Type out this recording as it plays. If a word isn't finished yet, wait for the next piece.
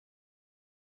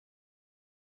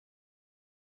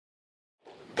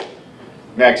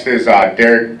Next is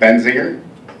Derek Benzinger.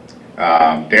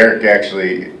 Derek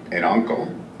actually an uncle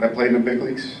that played in the big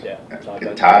leagues. Yeah.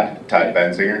 Todd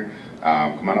Benzinger.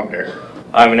 Come on up, Derek.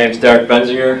 Hi, my name is Derek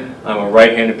Benzinger. I'm a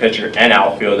right-handed pitcher and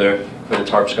outfielder for the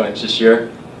Tarp Skunks this year.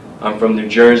 I'm from New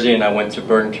Jersey and I went to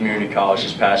Bergen Community College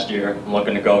this past year. I'm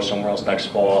looking to go somewhere else next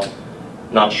fall.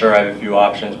 Not sure, I have a few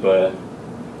options, but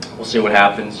we'll see what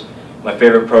happens. My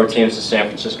favorite pro team is the San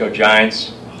Francisco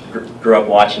Giants. Grew up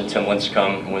watching Tim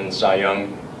Lincecum win Cy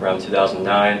Young around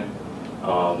 2009.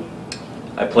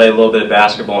 I played a little bit of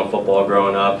basketball and football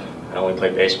growing up. I only play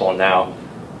baseball now.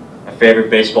 My favorite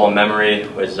baseball memory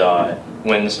was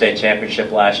winning the state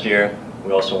championship last year.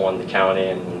 We also won the county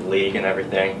and league and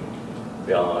everything.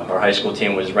 Our high school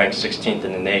team was ranked 16th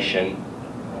in the nation.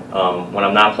 When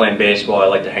I'm not playing baseball, I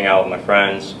like to hang out with my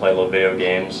friends, play little video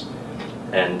games.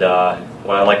 And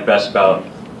what I like best about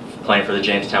playing for the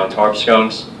Jamestown Tarp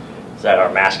Skunks is that our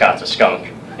mascot's a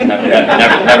skunk.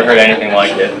 Never heard anything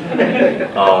like it.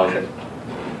 Yeah,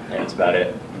 that's about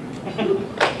it.